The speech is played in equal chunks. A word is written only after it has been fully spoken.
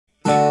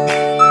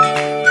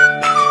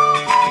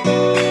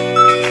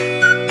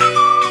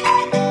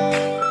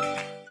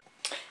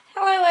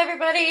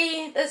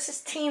this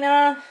is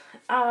Tina.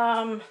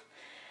 I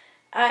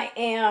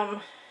am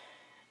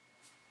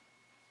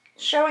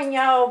showing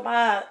y'all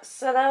my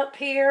setup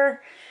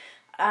here.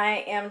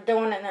 I am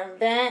doing an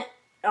event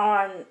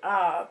on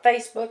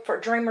Facebook for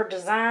Dreamer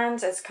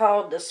Designs. It's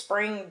called the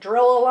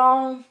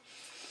Springdrillalong.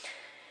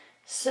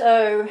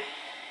 So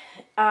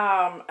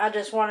I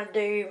just want to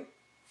do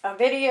a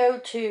video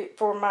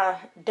for my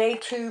day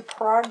 2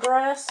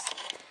 progress,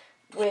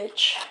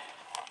 which,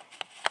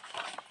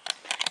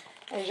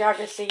 as y'all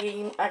can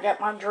see, I got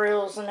my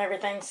drills and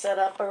everything set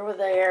up over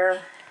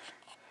there.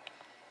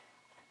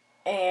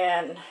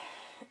 And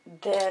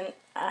then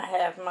I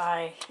have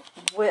my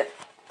whip,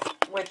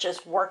 which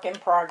is work in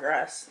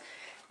progress,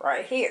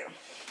 right here.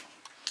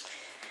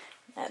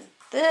 And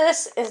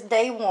this is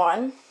day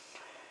 1.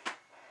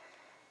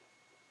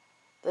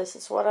 This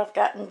is what I've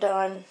gotten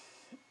done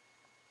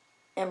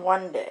in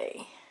one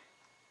day.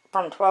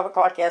 From 12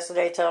 o'clock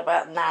yesterday till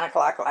about 9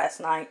 o'clock last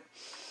night.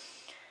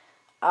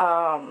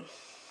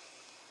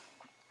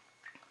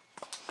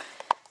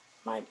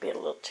 Might be a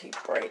little too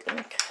bright. Let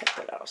me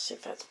cut it off, see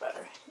if that's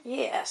better.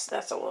 Yes,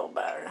 that's a little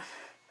better.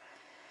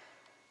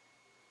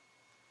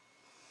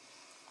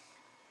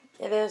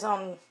 It is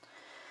on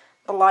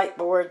the light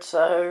board,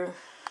 so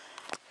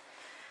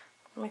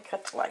let me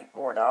cut the light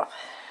board off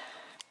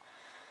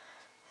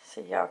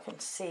so y'all can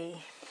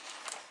see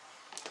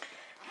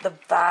the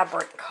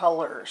vibrant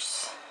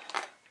colors.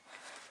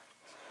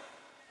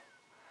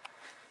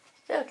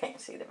 Still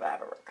can't see the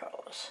vibrant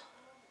colors.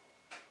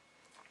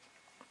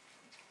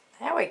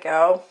 There we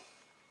go.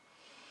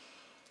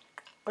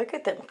 Look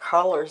at them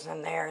colors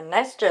in there, and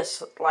that's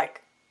just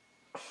like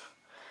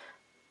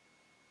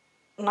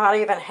not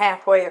even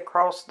halfway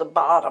across the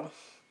bottom.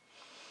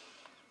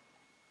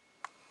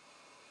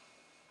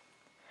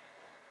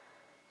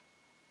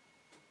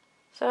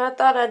 So I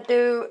thought I'd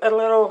do a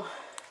little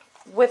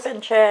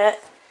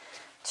wip-n-chat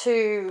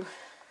to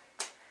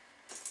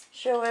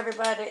show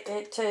everybody,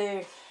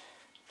 to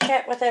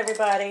chat with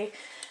everybody.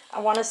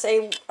 I want to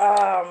say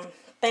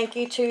thank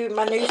you to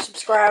my new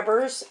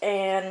subscribers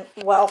and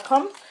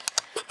welcome.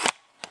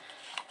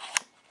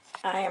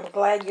 I am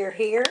glad you're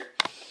here.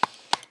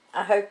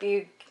 I hope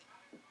you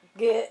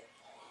get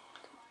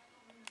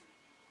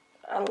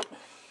a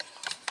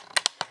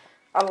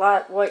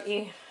lot what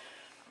you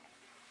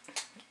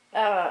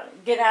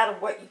get out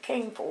of what you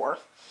came for.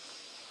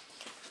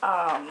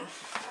 I'll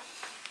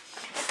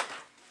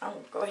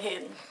go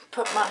ahead and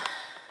put my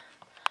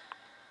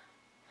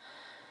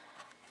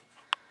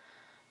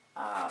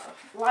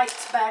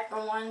lights back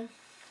on.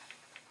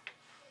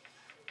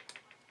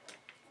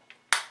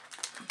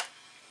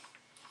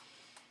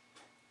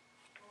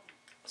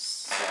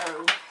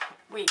 So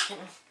we can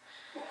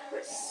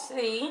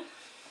see.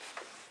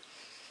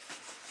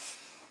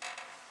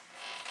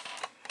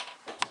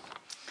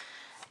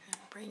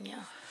 Bring you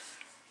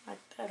like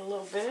that a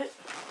little bit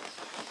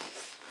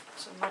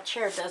so my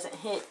chair doesn't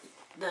hit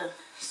the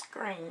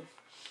screen.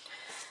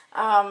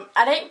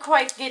 I didn't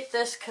quite get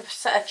this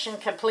section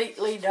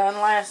completely done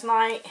last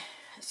night,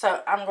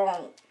 so I'm going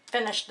to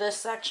finish this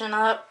section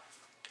up,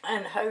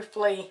 and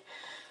hopefully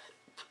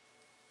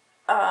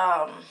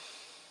I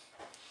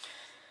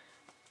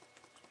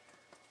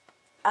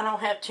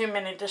don't have too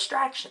many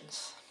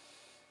distractions.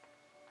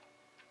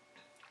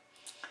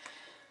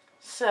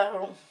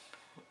 So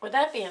with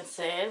that being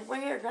said,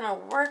 we are going to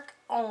work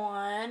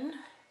on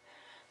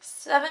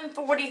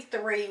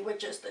 743,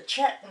 which is the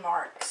check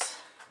marks.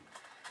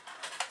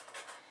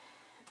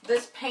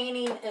 This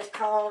painting is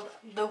called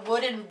the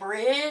Wooden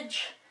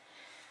Bridge.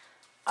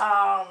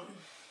 I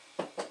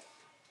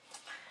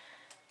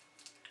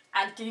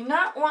do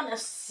not want to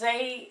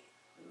say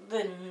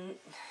the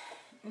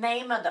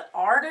name of the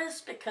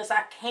artist because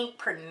I can't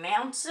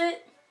pronounce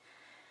it,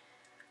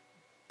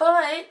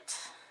 but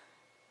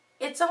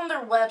it's on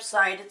their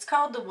website. It's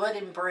called the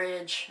Wooden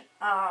Bridge.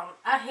 I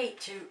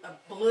hate to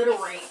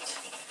obliterate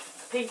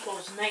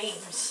people's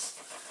names.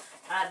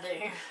 I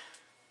do.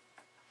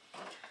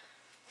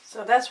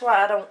 So that's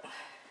why I don't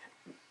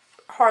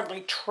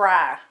hardly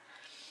try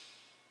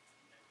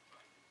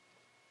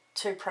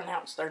to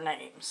pronounce their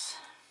names.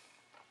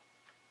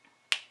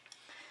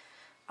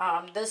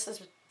 This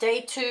is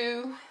day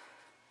 2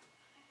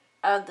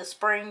 of the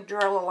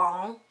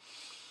Springdrillalong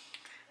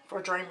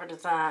for Dreamer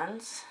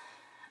Designs.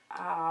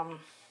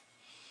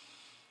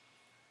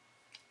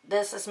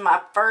 This is my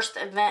first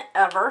event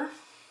ever,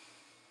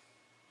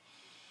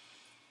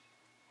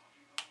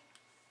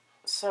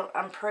 so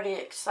I'm pretty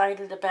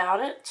excited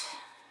about it.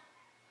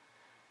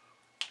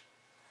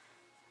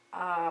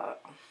 I'm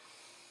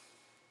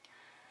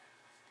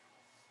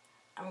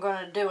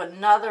going to do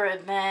another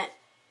event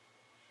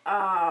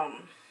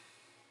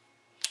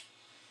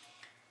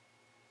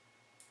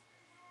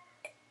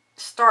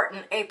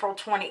starting April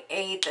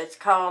 28th. It's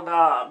called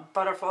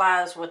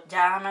Butterflies with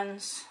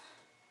Diamonds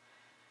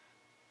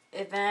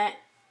event.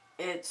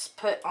 It's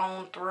put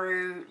on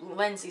through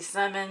Lindsay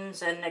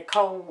Simmons and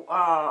Nicole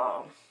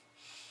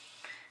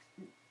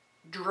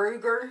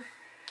Druger.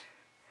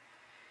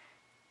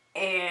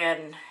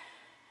 And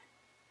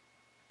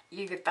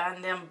you can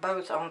find them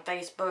both on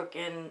Facebook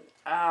and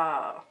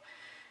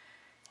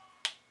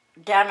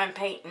Diamond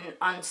Painting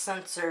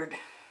Uncensored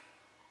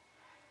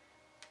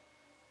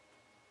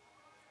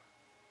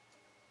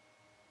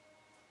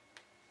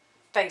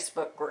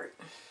Facebook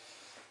group.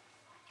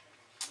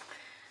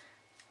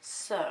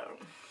 So,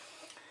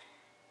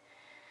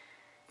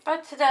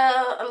 but today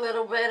a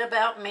little bit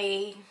about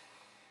me.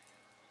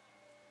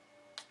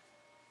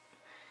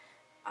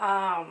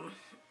 I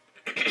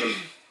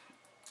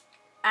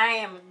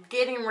am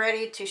getting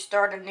ready to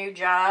start a new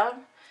job.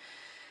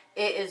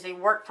 It is a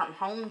work from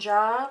home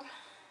job.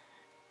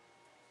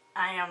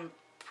 I am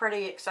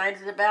pretty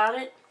excited about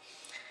it.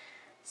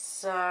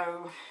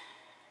 So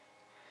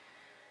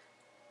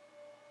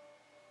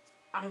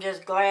I'm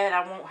just glad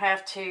I won't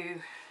have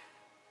to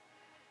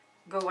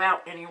go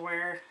out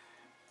anywhere.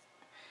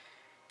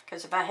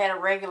 Because if I had a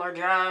regular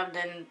job,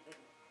 then,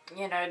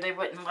 you know, they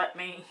wouldn't let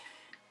me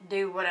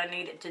do what I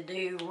needed to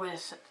do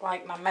with,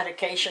 like, my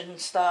medication and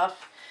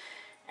stuff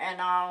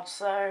and all.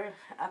 So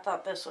I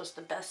thought this was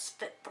the best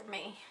fit for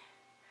me.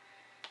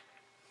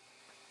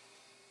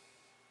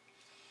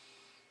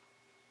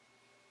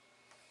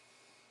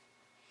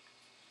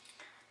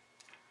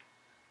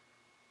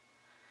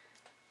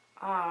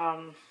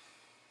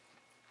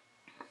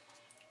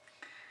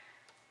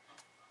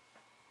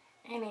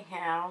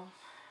 Anyhow,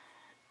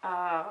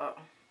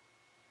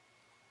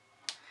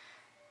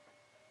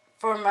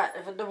 for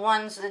the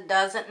ones that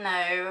doesn't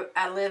know,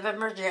 I live in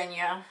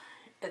Virginia.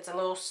 It's a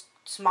little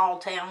small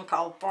town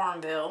called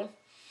Farmville.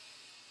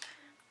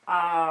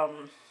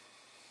 I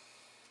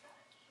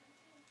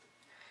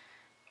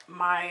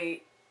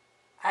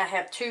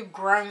have two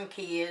grown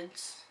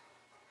kids.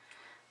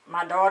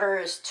 My daughter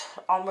is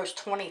almost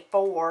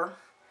 24.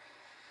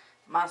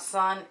 My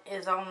son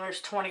is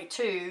almost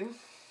 22.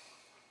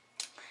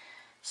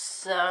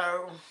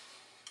 So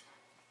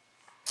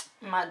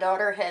my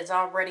daughter has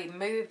already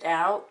moved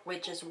out,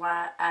 which is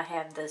why I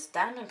have this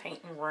diamond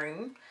painting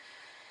room.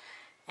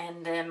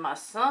 And then my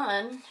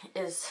son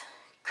is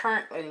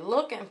currently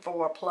looking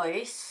for a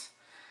place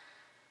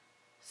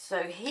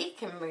so he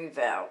can move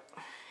out.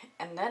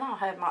 And then I'll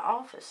have my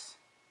office.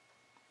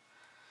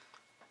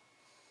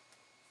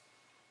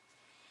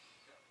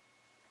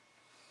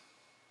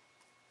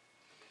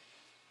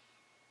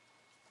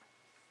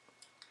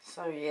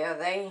 So yeah,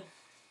 they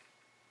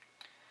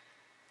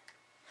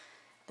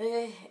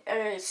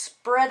are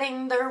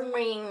spreading their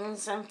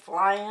wings and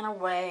flying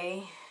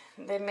away.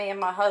 Then me and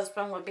my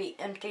husband would be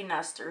empty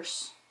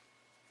nesters.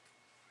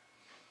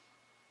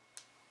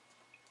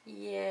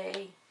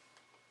 Yay.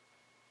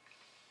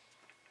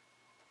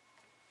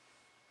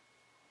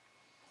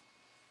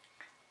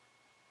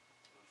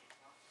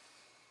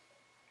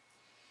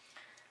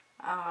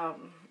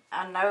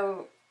 I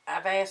know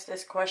I've asked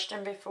this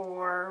question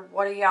before.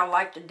 What do y'all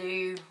like to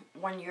do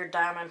when you're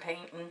diamond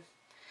painting?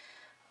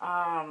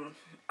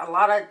 A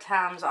lot of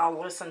times I'll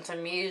listen to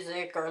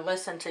music or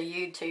listen to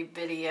YouTube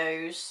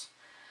videos.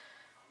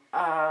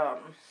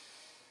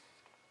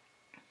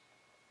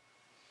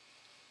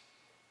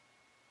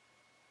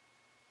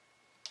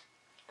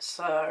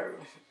 So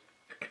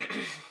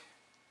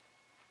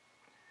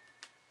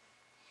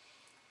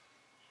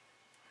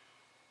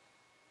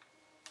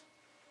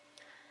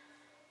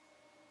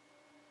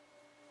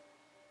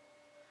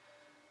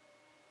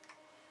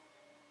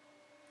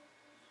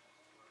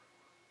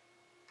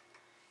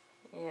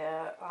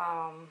yeah,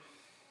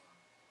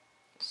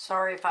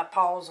 sorry if I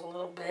pause a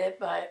little bit,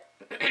 but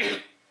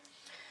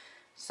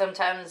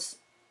sometimes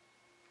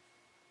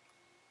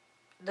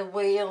the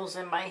wheels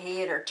in my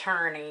head are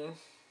turning,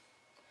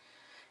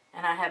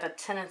 and I have a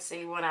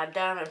tendency when I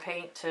diamond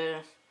paint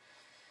to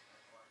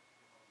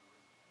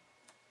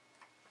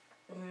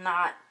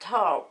not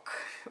talk,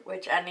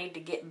 which I need to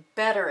get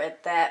better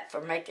at that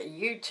for making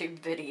YouTube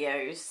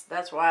videos.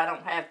 That's why I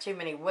don't have too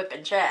many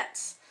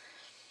wip-n-chats.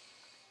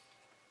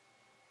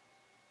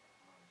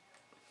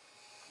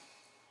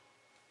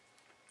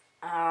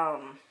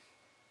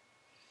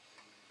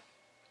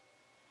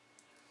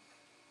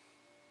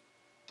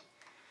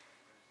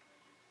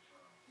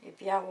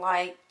 If y'all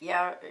like,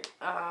 y'all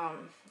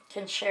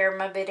can share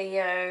my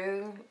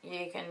video.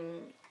 You can,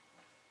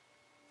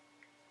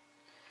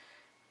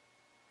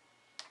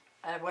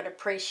 I would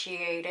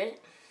appreciate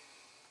it.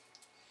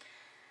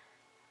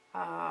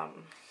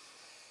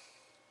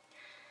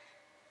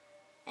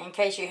 In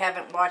case you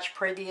haven't watched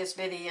previous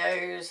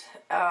videos,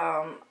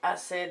 I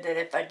said that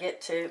if I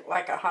get to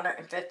like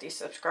 150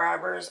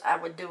 subscribers, I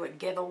would do a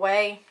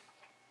giveaway.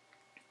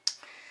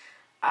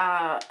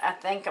 I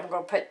think I'm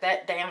going to put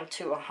that down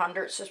to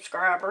 100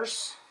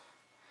 subscribers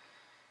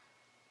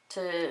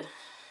to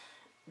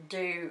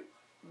do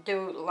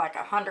like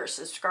 100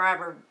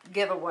 subscriber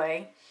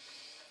giveaway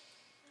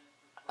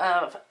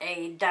of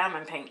a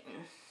diamond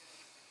painting.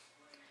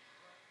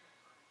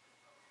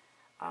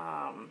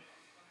 I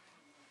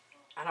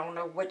don't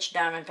know which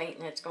diamond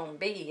painting it's going to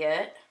be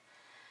yet,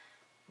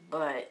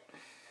 but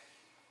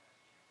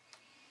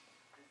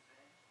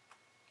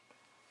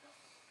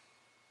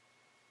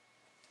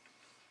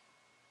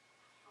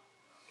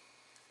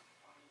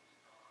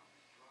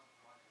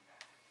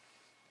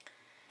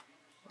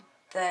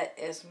that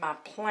is my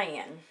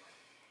plan.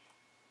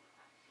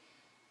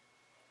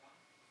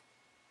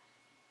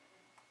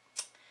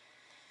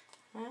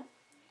 Well,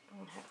 I'm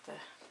going to have to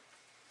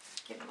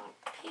get my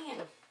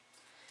pen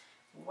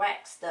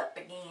waxed up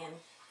again.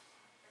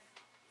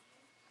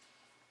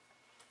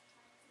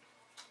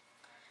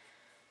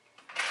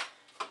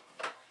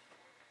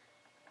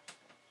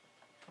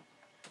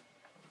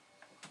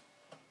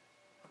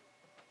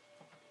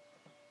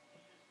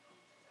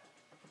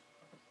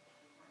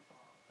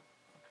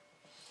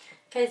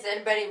 In case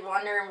anybody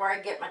wondering where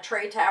I get my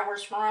tray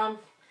towers from,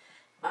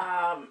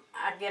 I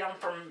get them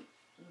from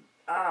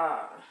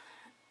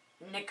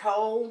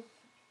Nicole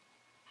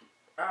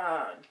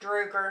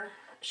Druger.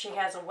 She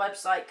has a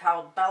website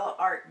called Bella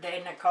Art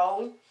de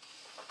Nicole.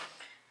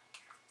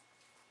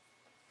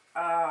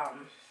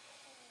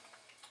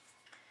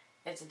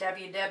 It's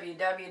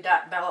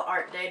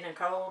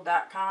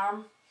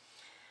www.bellaartdenicole.com.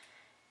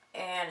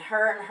 And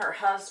her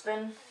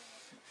husband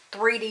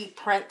 3D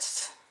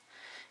prints,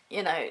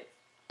 you know,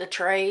 the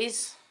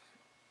trays,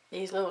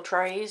 these little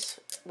trays,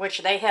 which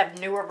they have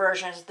newer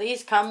versions.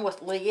 These come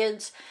with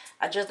lids.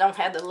 I just don't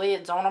have the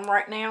lids on them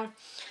right now,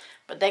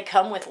 but they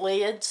come with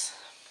lids.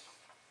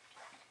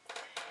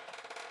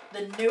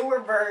 The newer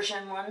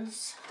version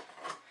ones,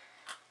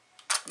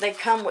 they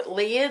come with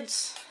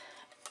lids,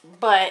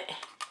 but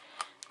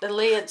the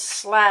lids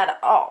slide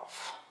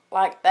off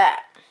like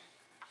that,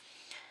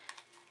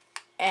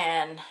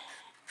 and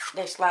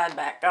they slide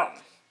back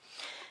on.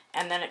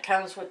 And then it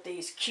comes with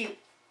these cute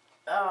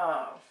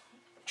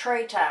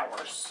tray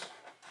towers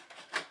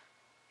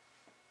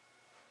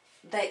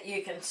that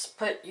you can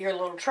put your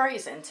little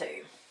trays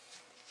into.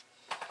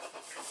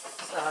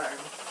 So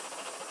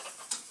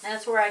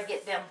that's where I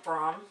get them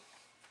from.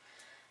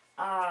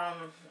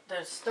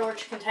 The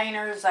storage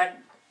containers I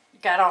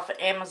got off of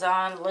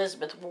Amazon,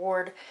 Elizabeth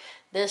Ward.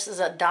 This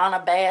is a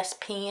Donna Bass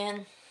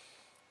Pen.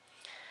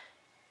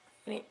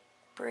 Isn't it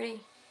pretty?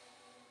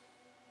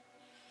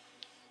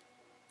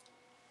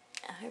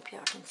 I hope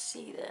y'all can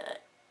see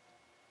that.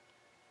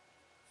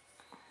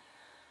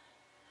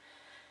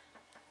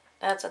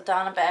 That's a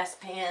Donna Bass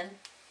pen.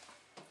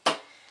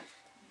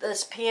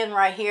 This pen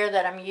right here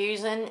that I'm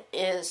using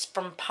is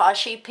from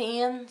Poshy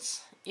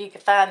Pens. You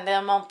can find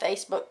them on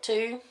Facebook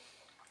too.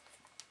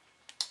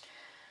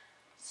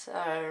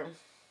 So,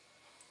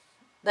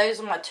 those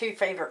are my two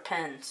favorite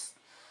pens.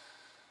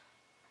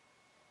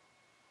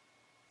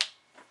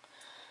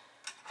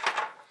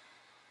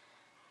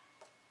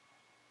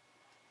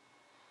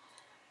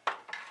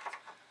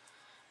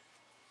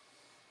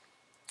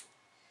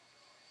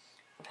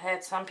 I've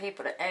had some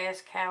people to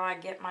ask how I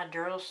get my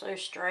drills so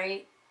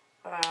straight.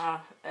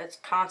 It's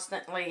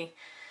constantly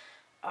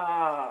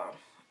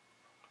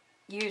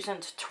using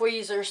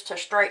tweezers to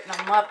straighten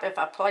them up if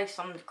I place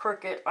them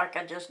crooked like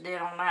I just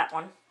did on that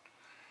one.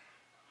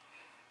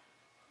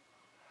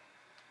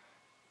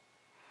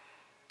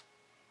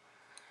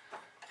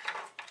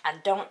 I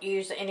don't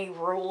use any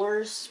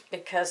rulers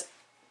because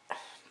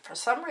for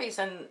some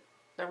reason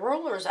the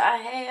rulers I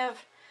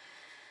have,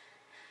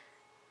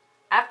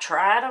 I've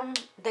tried them,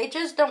 they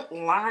just don't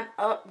line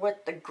up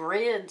with the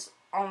grids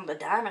on the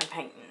diamond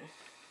painting.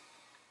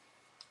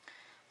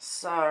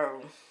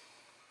 So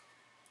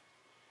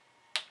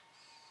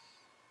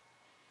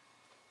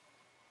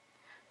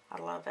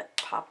I love that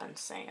popping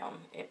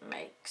sound it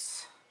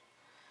makes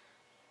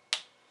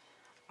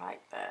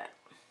like that.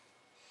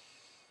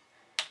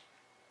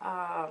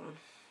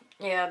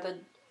 Yeah,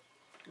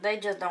 they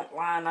just don't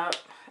line up.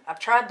 I've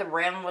tried the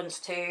round ones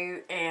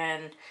too,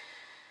 and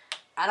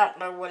I don't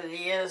know what it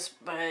is,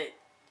 but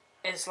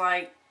it's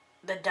like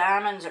the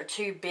diamonds are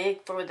too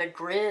big for the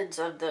grids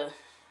of the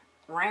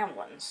round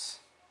ones,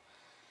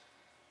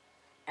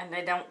 and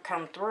they don't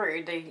come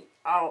through. They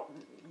all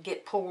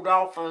get pulled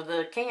off of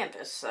the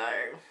canvas. So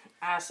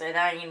I said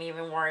I ain't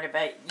even worried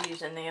about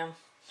using them.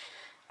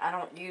 I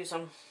don't use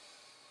them.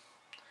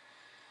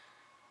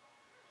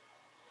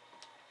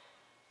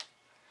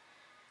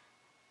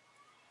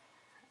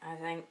 I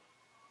think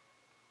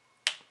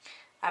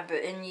I've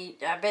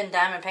been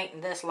diamond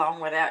painting this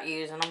long without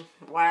using them.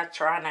 Why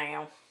try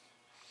now?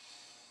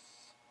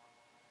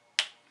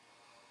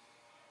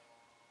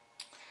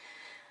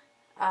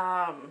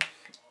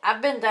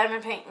 I've been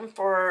diamond painting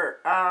for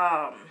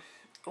a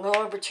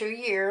little over 2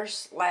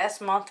 years.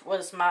 Last month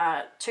was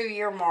my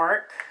 2-year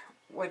mark,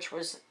 which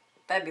was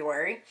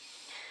February.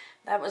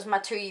 That was my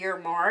 2-year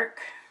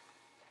mark.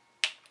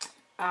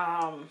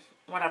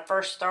 When I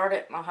first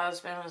started, my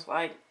husband was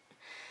like,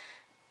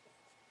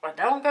 well,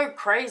 don't go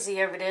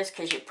crazy over this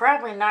because you're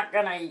probably not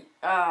going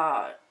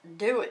to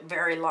do it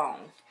very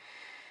long.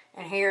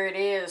 And here it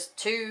is,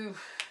 two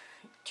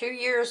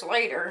years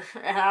later,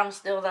 and I'm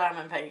still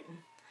diamond painting.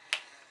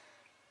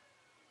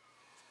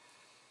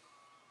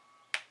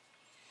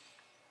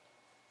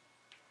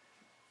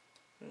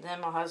 And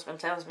then my husband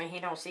tells me he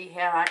don't see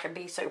how I could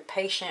be so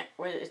patient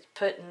with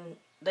putting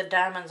the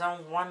diamonds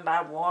on one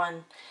by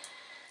one.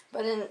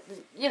 But in,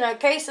 you know,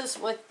 cases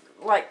with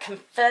like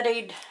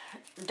confettied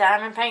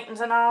diamond paintings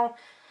and all,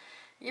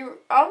 you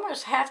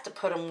almost have to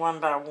put them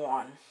one by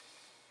one.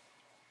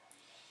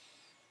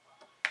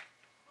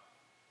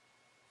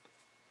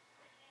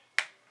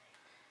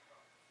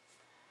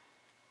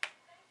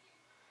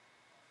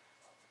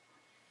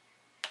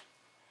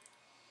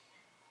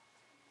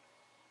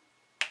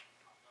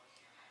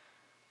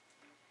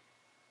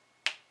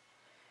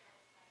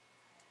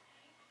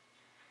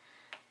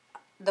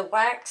 the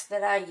wax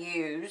that I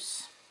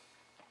use,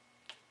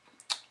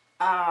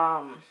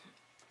 I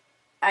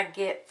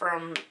get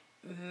from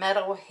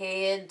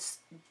Metalheads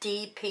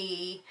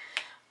DP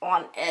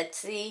on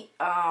Etsy.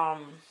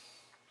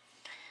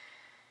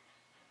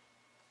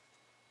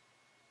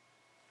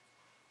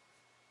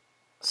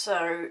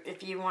 So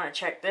if you want to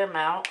check them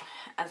out,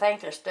 I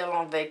think they're still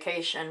on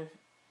vacation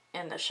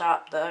in the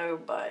shop though,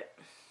 but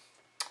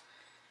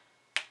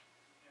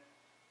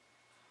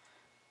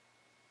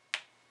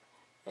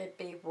it'd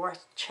be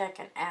worth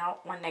checking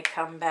out when they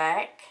come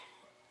back.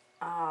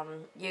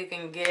 You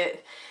can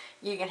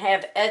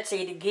have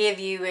Etsy to give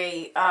you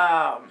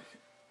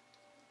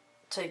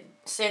to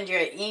send you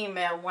an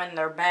email when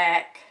they're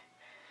back.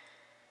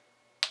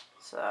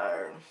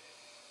 So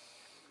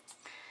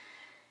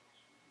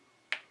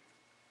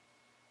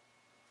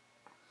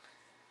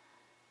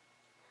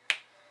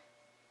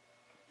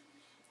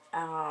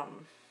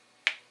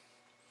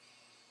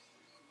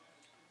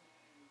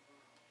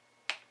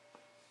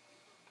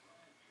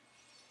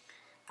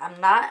I'm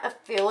not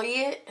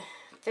affiliated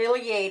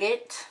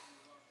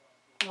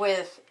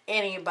with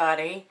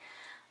anybody.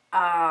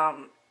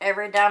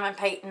 Every diamond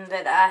painting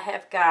that I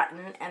have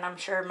gotten, and I'm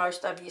sure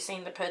most of you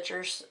seen the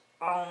pictures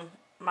on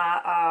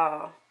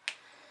my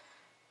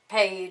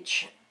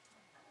page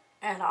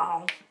and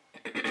all,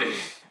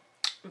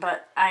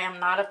 but I am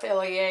not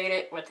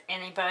affiliated with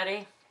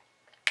anybody.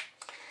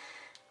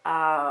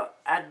 I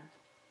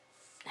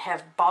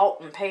have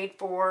bought and paid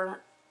for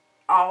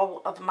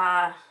all of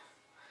my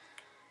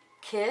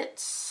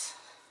kits.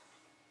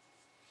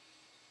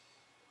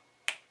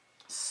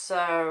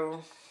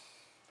 So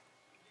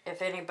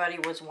if anybody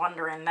was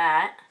wondering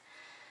that,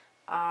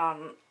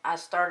 I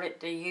started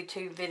the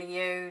YouTube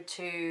video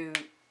to,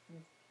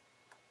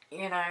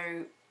 you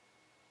know,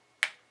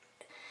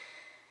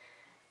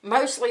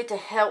 mostly to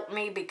help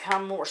me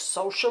become more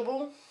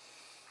sociable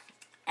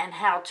and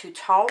how to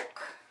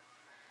talk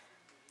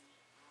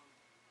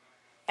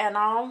and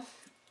all.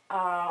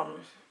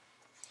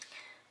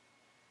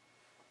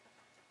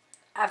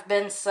 I've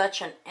been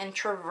such an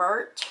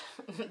introvert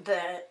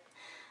that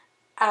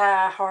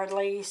I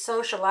hardly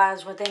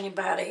socialize with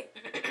anybody.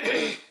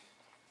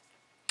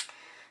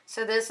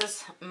 So this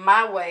is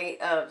my way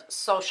of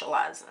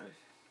socializing.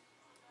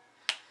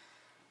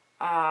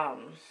 I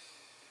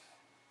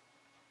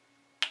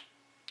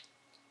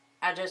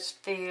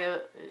just feel,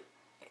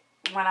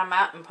 when I'm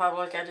out in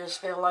public, I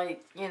just feel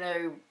like, you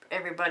know,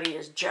 everybody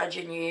is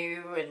judging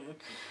you and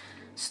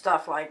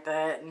stuff like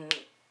that, and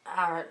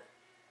I'm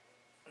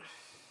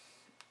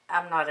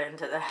not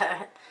into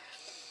that.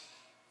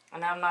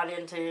 And I'm not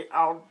into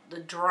all the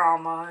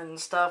drama and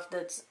stuff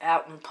that's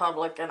out in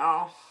public and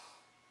all.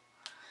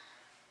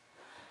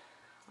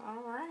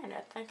 Alright, I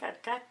think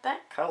I've got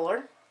that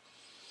color.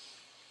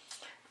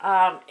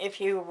 If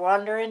you're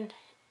wondering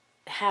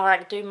how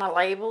I do my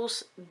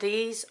labels,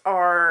 these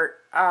are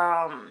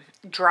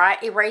dry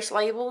erase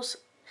labels.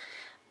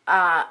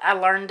 I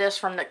learned this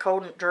from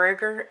Nicole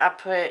Drager. I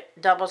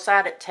put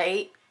double-sided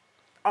tape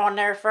on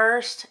there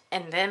first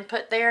and then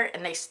put there,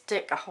 and they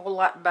stick a whole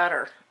lot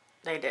better.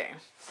 They do.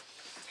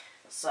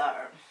 So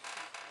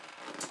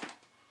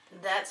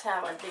that's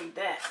how I do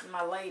that,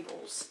 my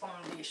labels on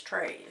these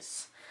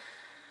trays.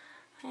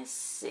 Let's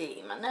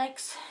see, my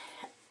next,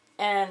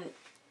 and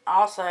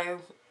also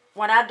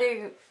when I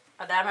do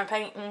a diamond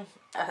painting,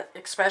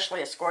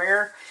 especially a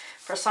square,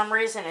 for some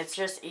reason it's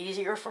just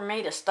easier for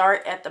me to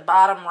start at the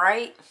bottom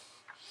right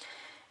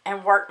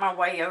and work my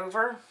way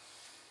over.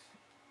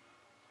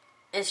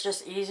 It's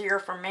just easier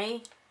for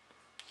me.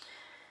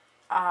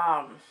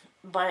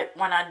 But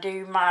when I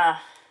do my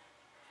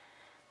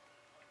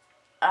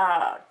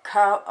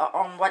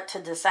on what to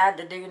decide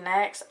to do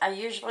next, I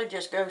usually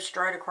just go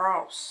straight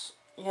across.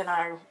 You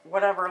know,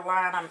 whatever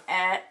line I'm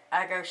at,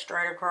 I go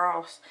straight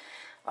across.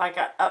 Like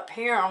up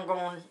here, I'm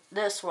going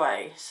this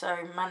way.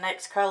 So my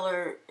next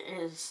color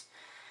is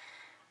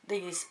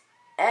these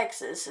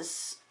X's.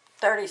 Is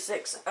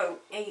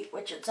 3608,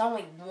 which it's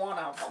only one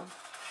of them.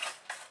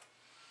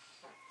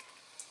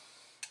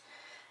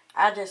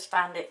 I just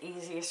find it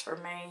easiest for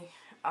me.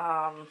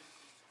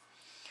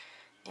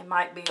 It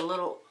might be a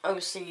little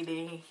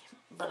OCD,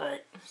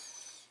 but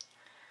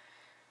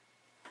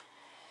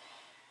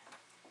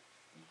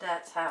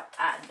that's how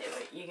I do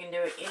it. You can do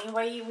it any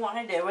way you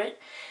want to do it.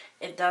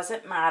 It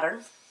doesn't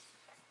matter.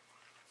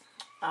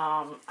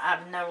 I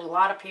know a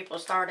lot of people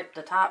start at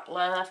the top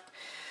left.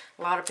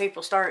 A lot of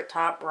people start at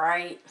top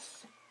right.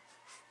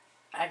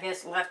 I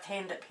guess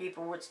left-handed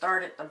people would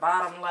start at the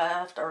bottom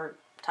left or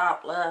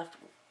top left.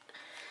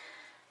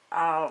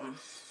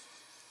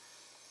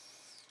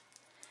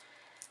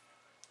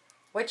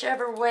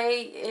 Whichever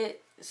way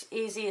is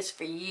easiest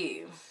for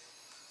you.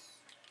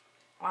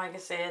 Like I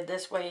said,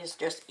 this way is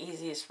just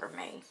easiest for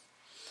me.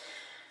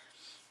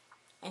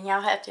 And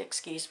y'all have to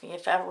excuse me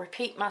if I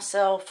repeat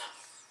myself.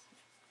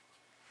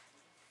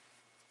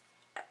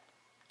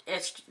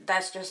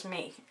 That's just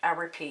me. I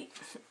repeat.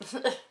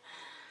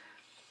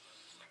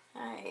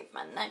 Alright,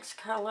 my next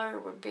color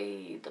would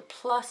be the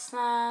plus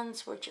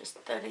signs, which is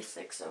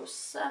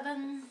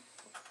 3607.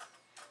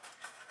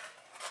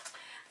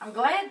 I'm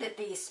glad that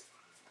these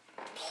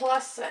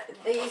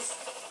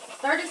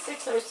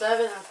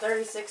 3607 and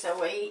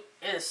 3608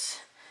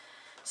 is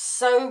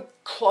so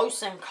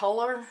close in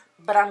color,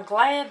 but I'm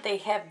glad they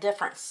have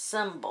different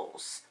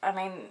symbols. I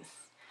mean,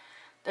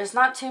 there's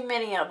not too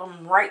many of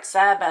them right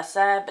side by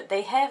side, but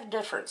they have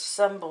different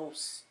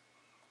symbols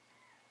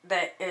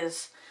that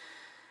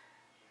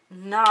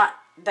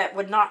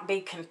would not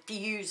be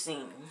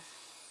confusing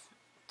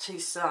to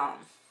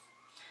some.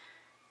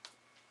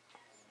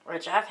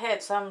 Which I've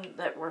had some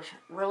that were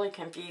really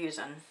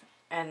confusing,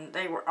 and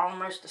they were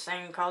almost the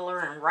same color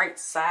and right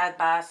side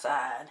by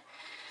side.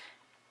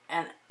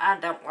 And I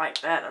don't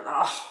like that at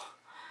all.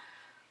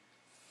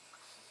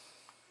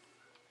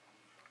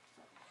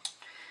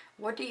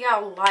 What do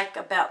y'all like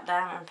about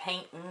diamond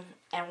painting,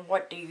 and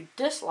what do you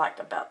dislike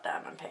about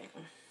diamond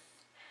painting?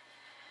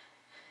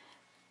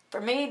 For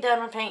me,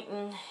 diamond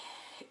painting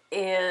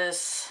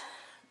is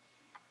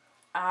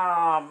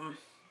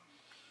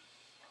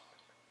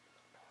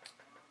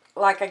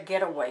like a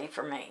getaway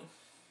for me.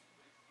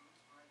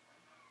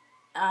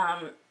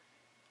 I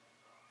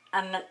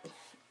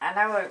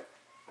know it,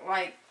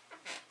 like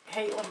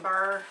Caitlin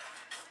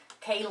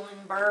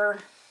Burr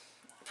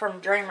from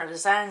Dreamer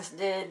Designs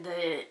did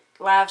the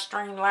live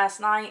stream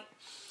last night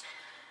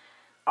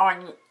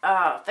on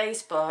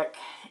Facebook,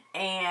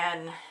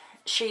 and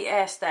she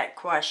asked that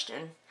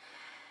question,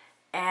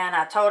 and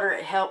I told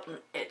her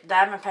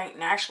diamond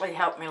painting actually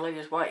helped me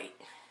lose weight,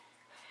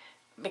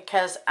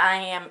 because I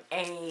am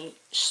a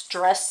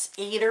stress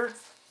eater.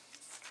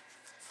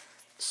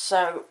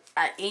 So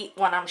I eat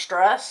when I'm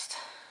stressed.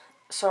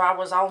 So I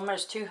was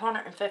almost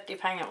 250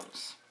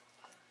 pounds.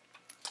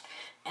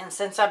 And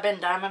since I've been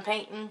diamond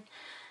painting,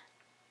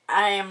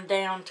 I am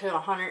down to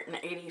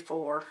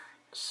 184.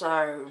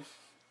 So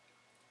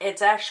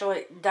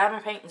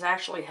diamond painting's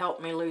actually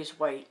helped me lose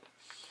weight.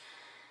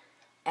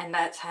 And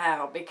that's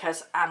how,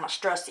 because I'm a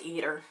stress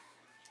eater.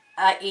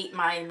 I eat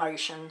my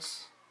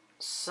emotions.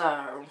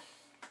 So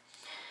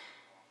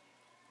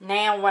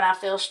now when I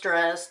feel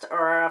stressed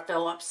or I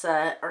feel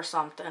upset or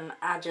something,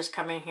 I just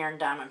come in here and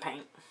diamond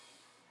paint.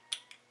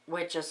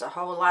 Which is a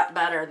whole lot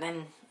better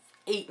than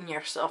eating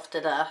yourself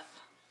to death.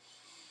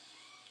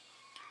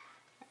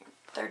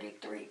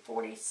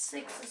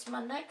 3346 is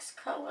my next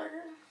color.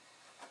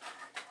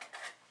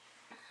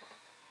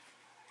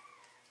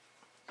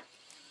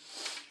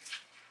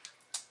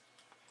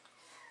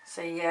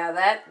 So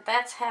yeah,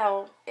 that's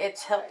how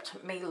it's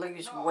helped me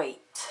lose weight.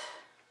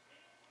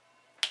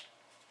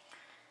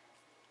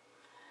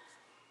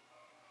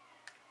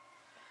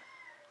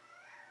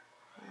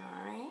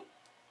 Alright.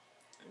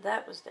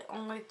 That was the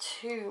only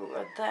two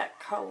of that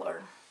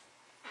color.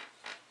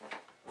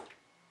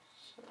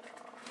 So.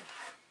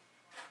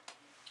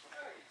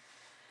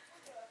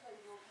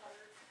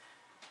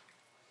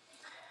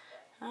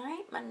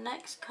 Alright, my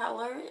next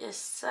color is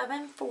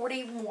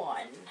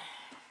 741.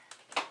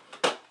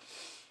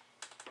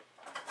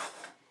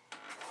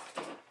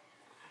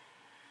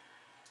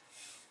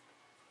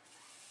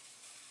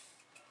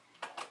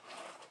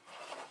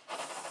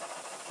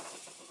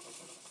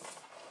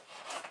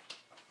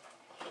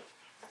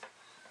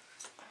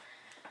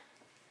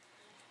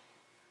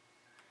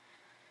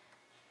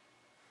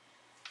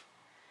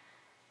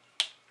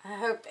 I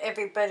hope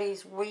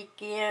everybody's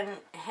weekend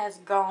has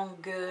gone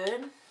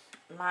good.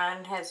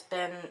 Mine has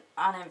been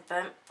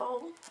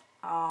uneventful.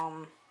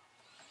 I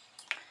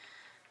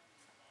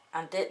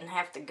didn't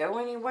have to go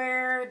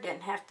anywhere,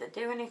 didn't have to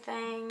do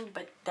anything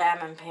but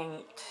diamond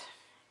paint,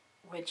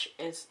 which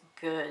is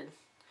good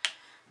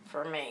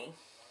for me.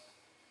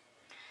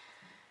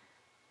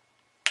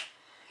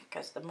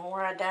 Because the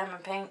more I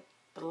diamond paint,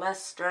 the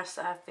less stress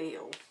I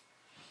feel,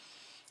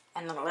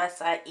 and the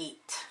less I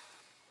eat.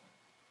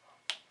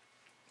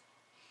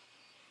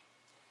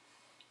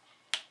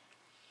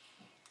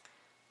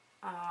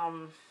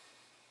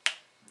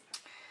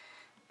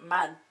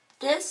 My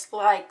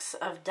dislikes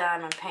of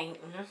diamond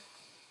painting,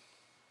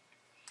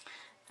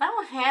 I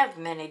don't have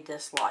many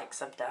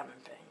dislikes of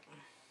diamond painting.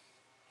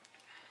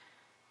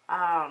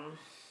 I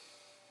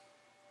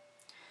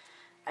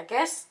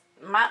guess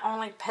my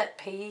only pet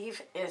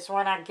peeve is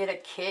when I get a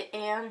kit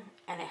in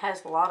and it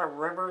has a lot of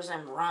rivers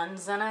and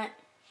runs in it,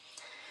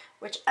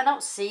 which I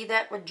don't see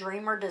that with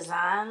Dreamer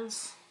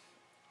Designs.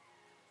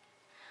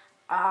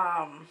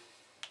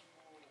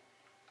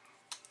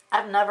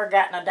 I've never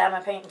gotten a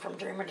diamond painting from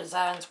Dreamer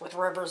Designs with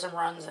rivers and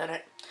runs in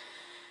it.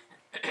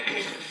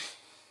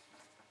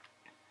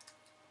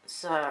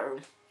 So,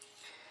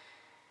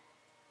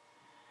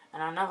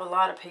 and I know a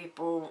lot of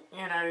people,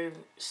 you know,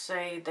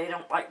 say they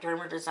don't like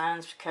Dreamer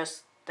Designs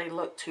because they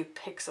look too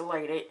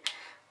pixelated.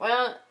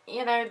 Well,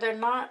 you know, they're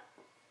not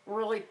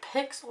really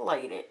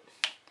pixelated.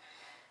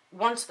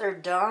 Once they're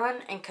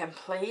done and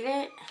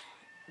completed,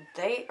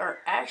 they are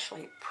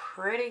actually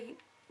pretty,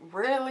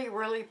 really,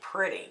 really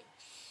pretty.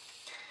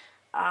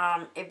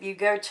 If you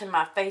go to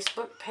my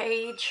Facebook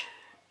page,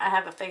 I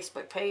have a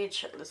Facebook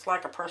page. It's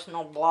like a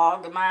personal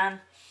blog of mine.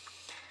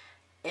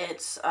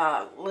 It's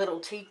Little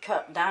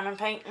Teacup Diamond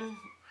Painting.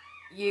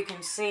 You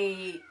can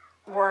see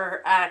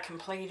where I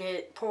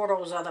completed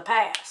Portals of the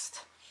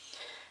Past.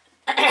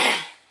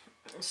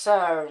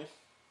 So,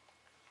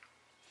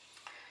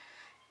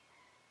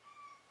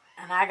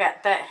 and I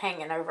got that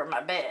hanging over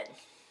my bed.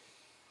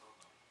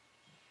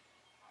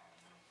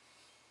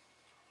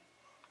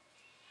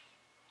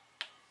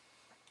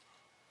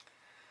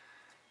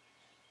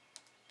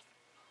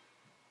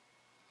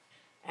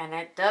 And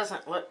it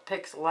doesn't look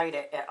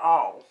pixelated at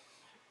all.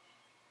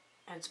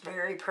 It's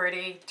very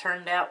pretty,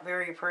 turned out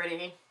very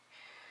pretty.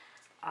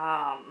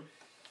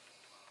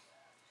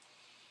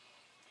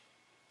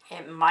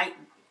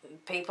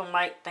 People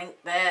might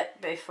think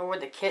that before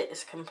the kit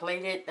is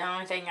completed. The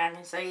only thing I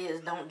can say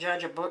is don't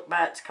judge a book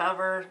by its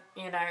cover.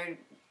 You know,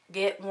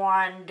 get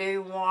one,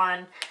 do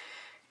one,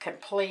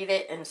 complete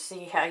it, and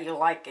see how you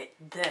like it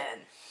then.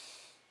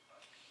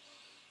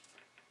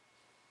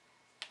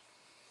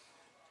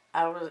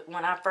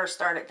 When I first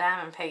started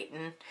diamond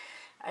painting,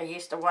 I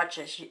used to watch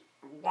this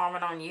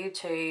woman on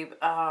YouTube.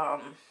 I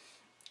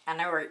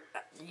know her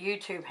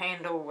YouTube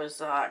handle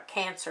was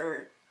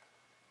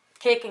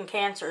Kicking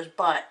Cancer's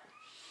Butt.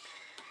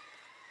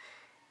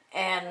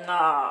 And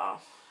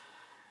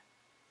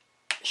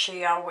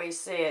she always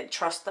said,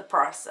 trust the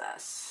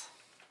process.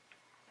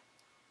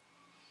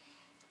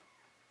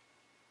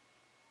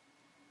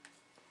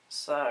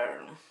 So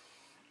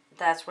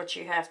that's what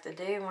you have to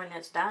do when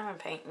it's diamond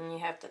painting. You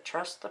have to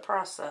trust the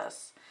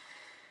process.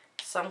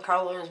 Some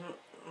colors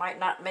might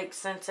not make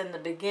sense in the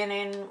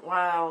beginning,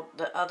 while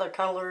the other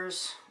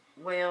colors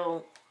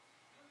will.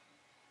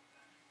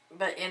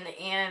 But in the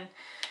end,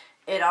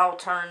 it all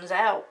turns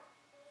out,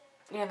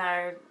 you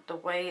know, the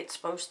way it's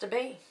supposed to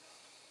be.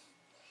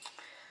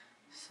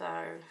 So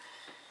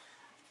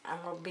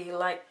I'm going to be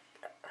like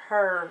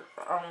her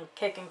on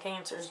Kicking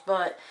Cancer's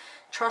Butt.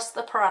 Trust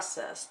the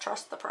process.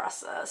 Trust the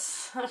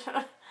process.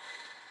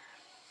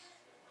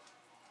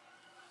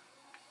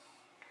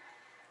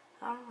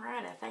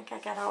 Alright, I think I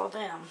got all of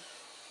them.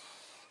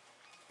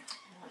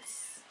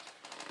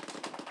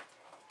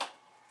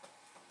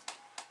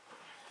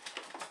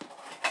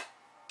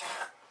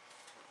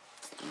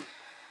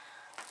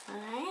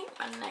 Alright,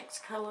 my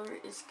next color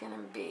is going to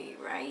be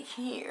right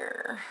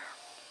here.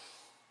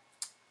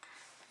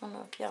 I don't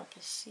know if y'all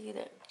can see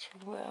that too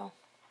well.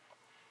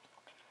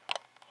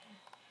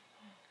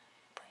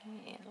 Bring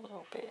it in a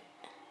little bit.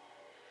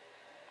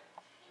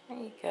 There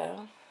you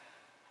go.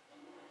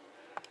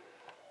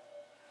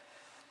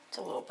 It's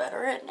a little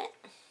better, isn't it?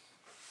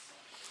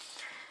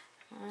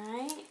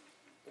 Alright,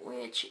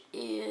 which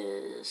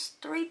is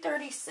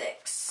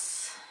 336.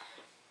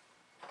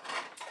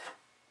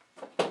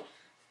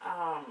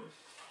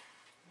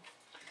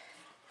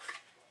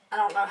 I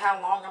don't know how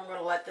long I'm going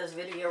to let this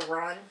video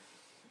run.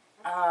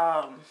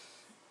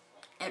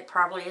 It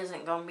probably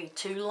isn't going to be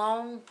too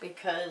long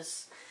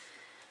because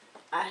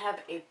I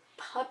have a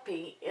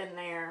puppy in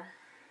there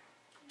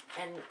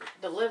in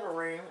the living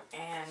room,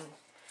 and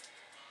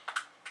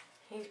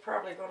he's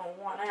probably going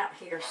to want out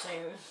here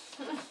soon.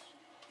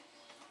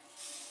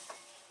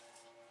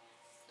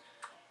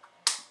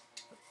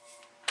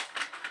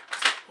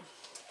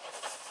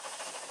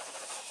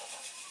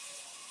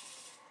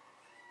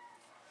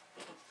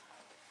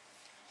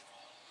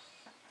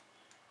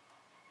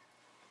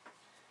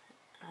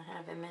 I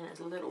have him in his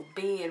little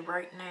bed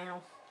right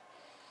now.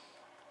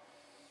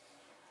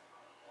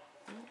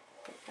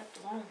 Picked up the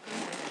wrong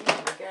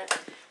thing.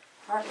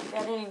 Hardly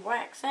got any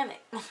wax in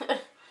it.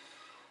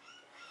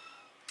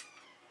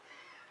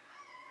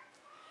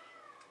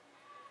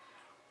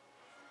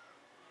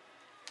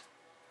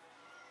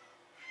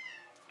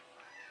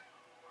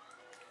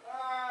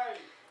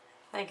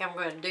 I think I'm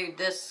going to do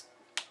this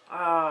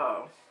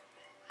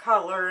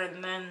color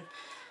and then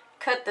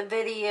cut the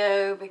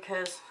video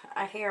because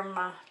I hear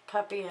my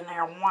puppy in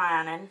there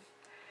whining.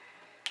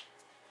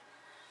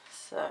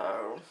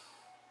 So,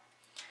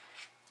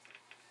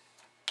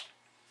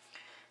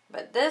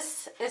 but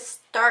this is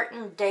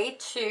starting day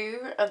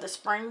 2 of the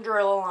spring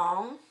drill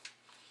along.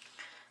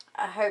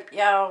 I hope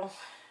y'all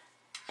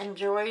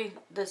enjoyed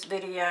this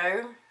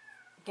video.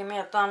 Give me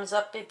a thumbs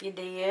up if you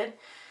did.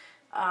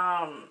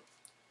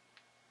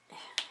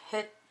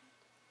 Hit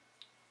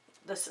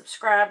the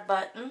subscribe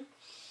button.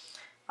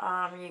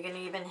 You can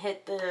even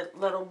hit the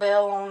little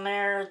bell on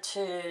there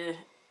to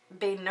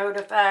be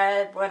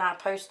notified when I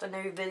post a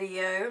new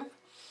video.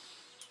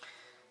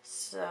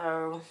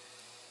 So,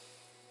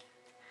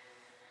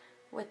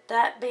 with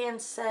that being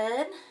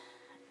said,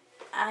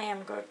 I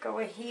am going to go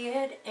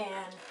ahead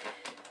and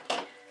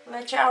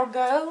let y'all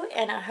go,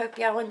 and I hope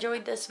y'all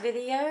enjoyed this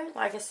video.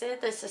 Like I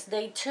said, this is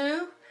day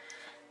 2.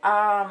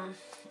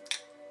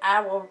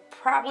 I will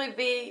probably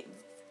be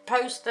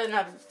posting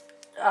a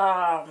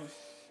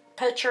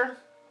picture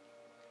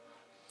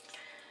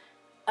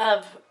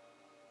of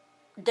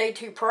day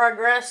 2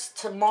 progress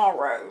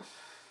tomorrow.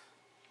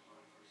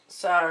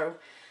 So,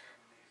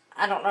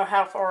 I don't know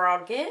how far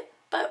I'll get,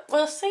 but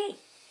we'll see.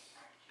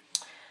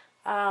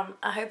 I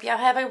hope y'all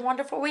have a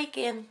wonderful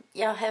weekend.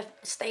 Y'all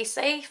stay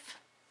safe.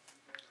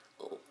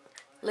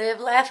 Live,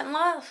 laugh, and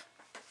love.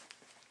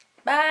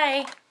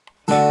 Bye.